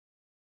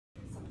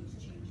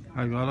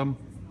I got him.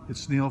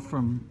 It's Neil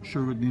from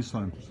Sherwood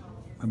Nissan.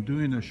 I'm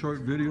doing a short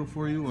video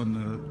for you on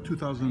the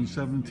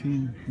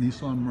 2017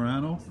 Nissan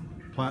Murano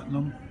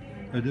Platinum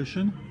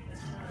Edition.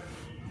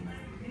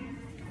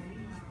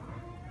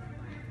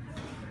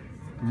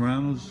 The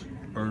Muranos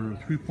are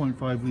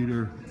 3.5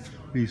 liter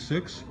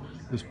V6.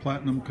 This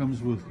Platinum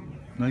comes with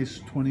nice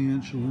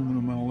 20-inch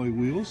aluminum alloy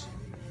wheels.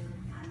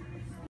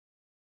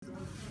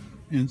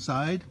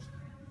 Inside,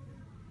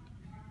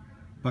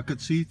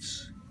 bucket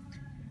seats,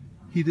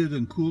 heated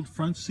and cooled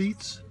front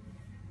seats,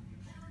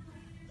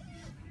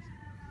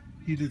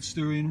 heated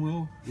steering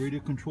wheel, radio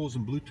controls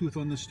and Bluetooth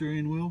on the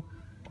steering wheel,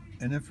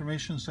 an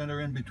information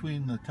center in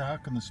between the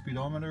tach and the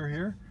speedometer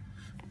here.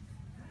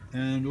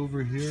 And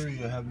over here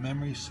you have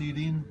memory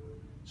seating,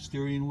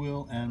 steering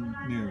wheel and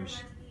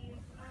mirrors.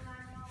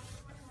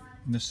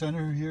 In the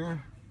center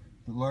here,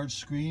 the large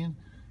screen,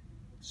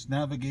 it's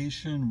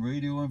navigation,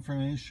 radio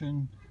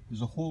information.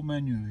 There's a whole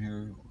menu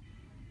here.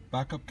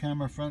 Backup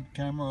camera, front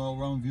camera,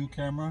 all-round view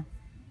camera.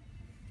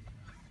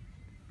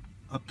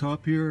 Up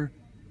top here,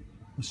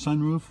 a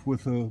sunroof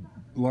with a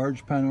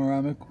large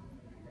panoramic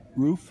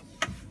roof.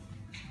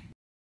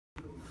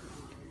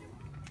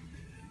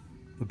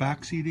 The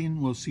back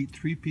seating will seat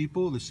 3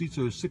 people. The seats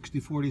are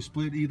 60-40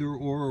 split, either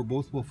or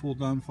both will fold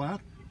down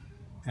flat.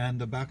 And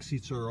the back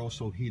seats are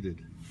also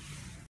heated.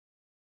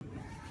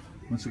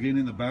 Once again,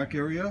 in the back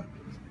area,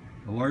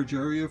 a large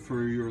area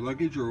for your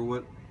luggage or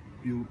what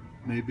you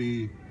may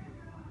be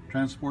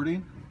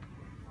transporting.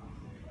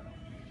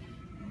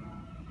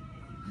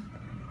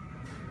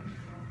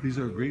 These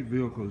are great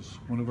vehicles,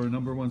 one of our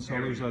 #1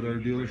 sellers at our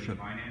dealership.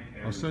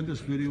 I'll send this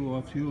video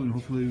off to you and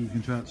hopefully we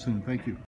can chat soon. Thank you.